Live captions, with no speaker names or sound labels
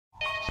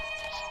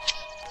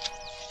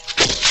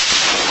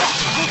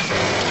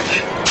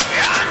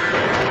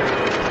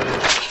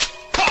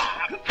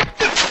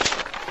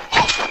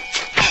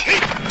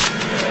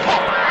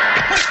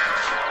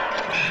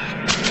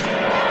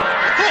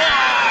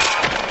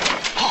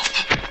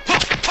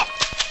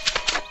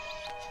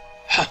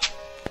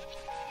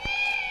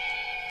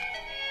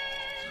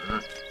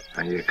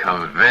you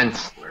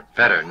convinced we're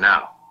better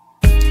now?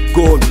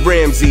 Gordon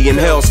Ramsay in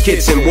Hell's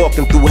Kitchen,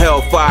 walking through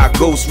hellfire.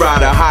 Ghost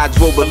Rider,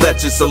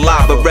 hydroelectric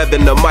saliva,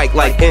 revving the mic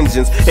like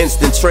engines.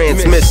 Instant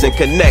transmission,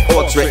 connect,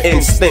 ultra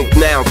instinct.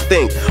 Now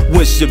think,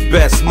 what's your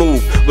best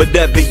move?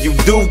 Whatever you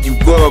do, you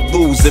gon'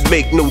 lose. It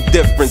make no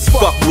difference,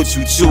 fuck what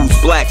you choose.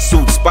 Black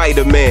suit,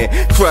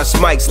 Spider-Man, crush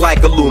mics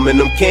like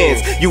aluminum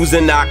cans,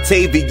 using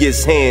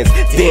Octavia's hands.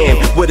 Damn,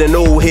 with an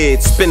old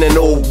head, spinning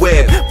old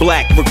web.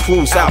 Black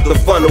recruits out the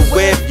funnel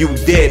web, you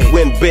dead.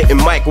 When bitten,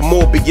 Michael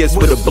Morbius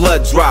with a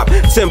blood drop.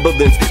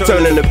 Timberlands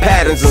turning the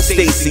patterns on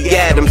Stacey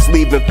Adams,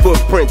 leaving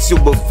footprints to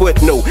a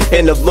footnote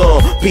in a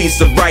long piece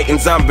of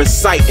writings I'm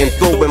reciting,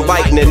 throwing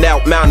lightning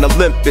out Mount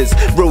Olympus,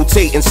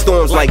 rotating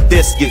storms like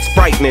this gets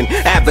frightening.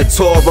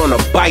 Avatar on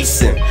a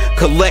bison,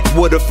 collect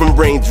water from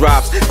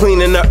raindrops,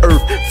 cleaning the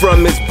earth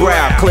from his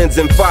brow,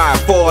 cleansing fire,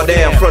 fall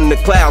down from the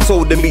clouds,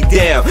 holding me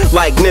down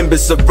like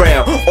Nimbus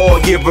around all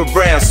year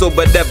around. So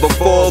but never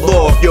fall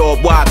off,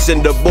 you're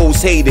watching the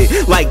most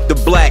hated like the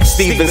black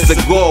Steven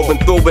Seagal, when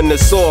throwing the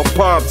soft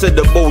palm to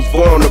the most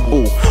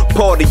vulnerable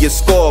part of your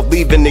skull,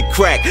 leaving it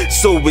cracked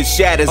so it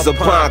shatters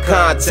upon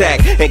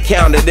contact.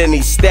 Encountered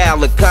any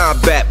style of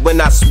combat when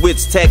I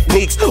switch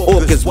techniques.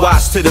 Orcas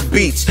watch to the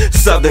beach,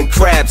 southern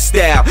crab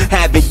style.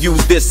 Haven't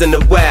used this in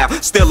a while,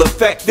 still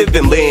effective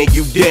in laying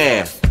you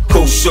down.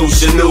 Kosho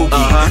Shinobi,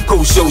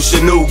 Kosho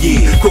Shinobi,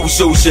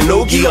 Kosho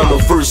Shinobi, I'm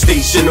a first state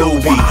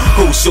Shinobi.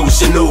 Kosho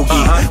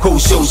Shinobi,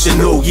 Kosho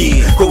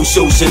Shinobi,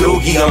 Kosho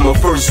Shinobi, I'm a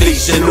first state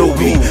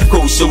Shinobi.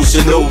 Kosho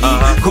Shinobi,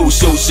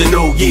 Kosho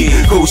Shinobi,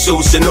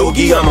 Kosho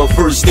Shinobi, I'm a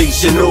first state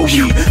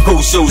Shinobi.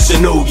 Kosho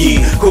Shinobi,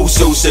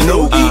 Kosho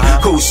Shinobi,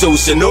 Kosho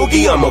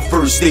Shinobi, I'm a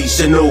first state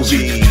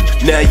Shinobi.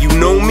 Now you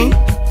know me,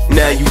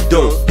 now you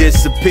don't.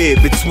 Disappear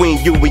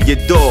between you and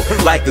your dog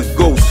like a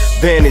ghost.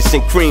 Vanish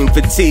in cream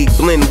fatigue,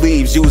 blend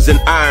leaves, using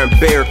iron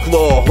bear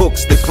claw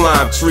hooks to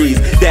climb trees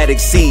that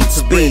exceed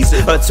speeds.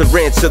 A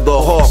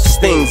tarantula hawk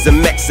stings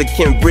and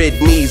Mexican red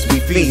knees we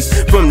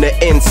feast. From the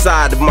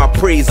inside of my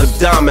praise,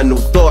 abdominal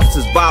thoughts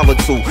is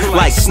volatile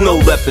like snow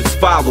leopards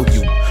follow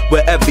you.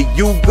 Wherever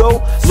you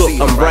go,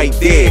 look, I'm right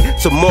there.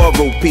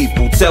 Tomorrow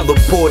people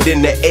teleport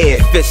in the air,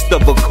 fist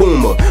of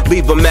Akuma,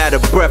 leave them out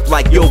of breath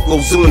like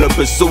Yokozuna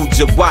pursued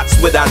you. Watch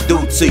what I do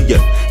to you,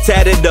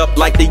 tatted up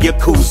like the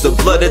Yakuza,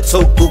 blood of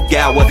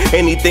Tokugawa.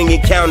 Anything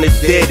encountered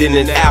dead in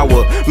an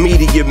hour.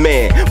 Media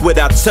man, what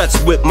I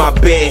touch with my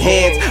bare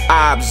hands,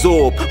 I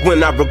absorb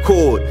when I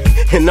record.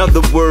 In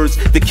other words,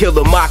 to kill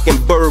a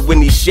mockingbird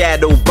when he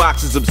shadow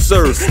boxes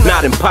absurd.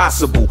 Not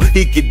impossible,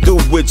 he can do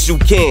what you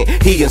can.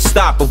 He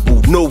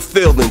unstoppable, no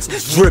feelings.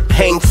 Drip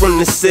hang from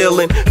the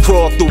ceiling,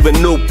 crawl through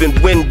an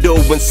open window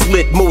and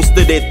slit most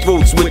of their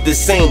throats with the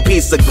same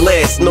piece of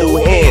glass.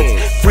 No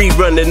hands, free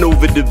running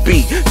over the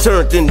beat,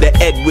 turned into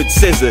Edward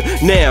Scissor.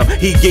 Now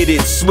he get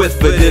it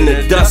swifter than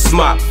a dust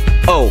mop.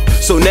 Oh,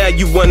 so now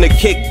you wanna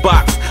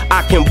kickbox?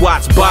 I can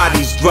watch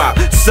bodies drop,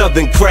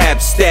 southern crab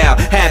style.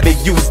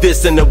 Haven't used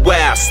this in a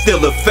while,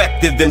 still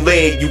effective in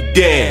laying you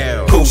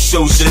down.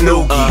 Kosho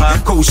Shinobi,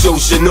 Kosho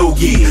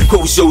Shinobi,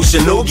 Kosho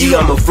Shinobi,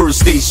 I'm a first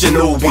state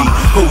Shinobi.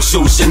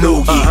 Kosho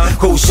Shinobi,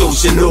 Kosho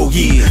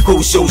Shinobi,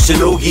 Kosho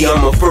Shinobi,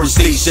 I'm a first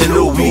state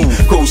Shinobi.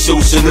 Kosho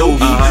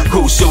Shinobi,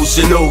 Kosho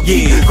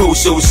Shinobi,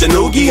 Kosho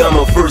Shinobi, I'm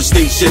a first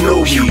state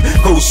Shinobi.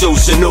 Kosho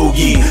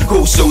Shinobi,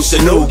 Kosho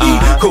Shinobi,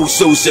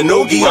 Kosho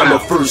Shinobi, I'm a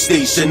first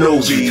state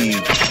Shinobi.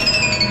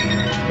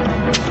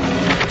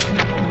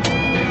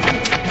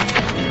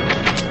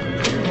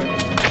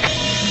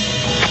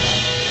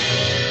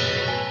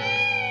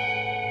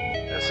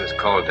 This is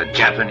called the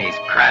Japanese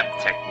crab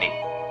technique.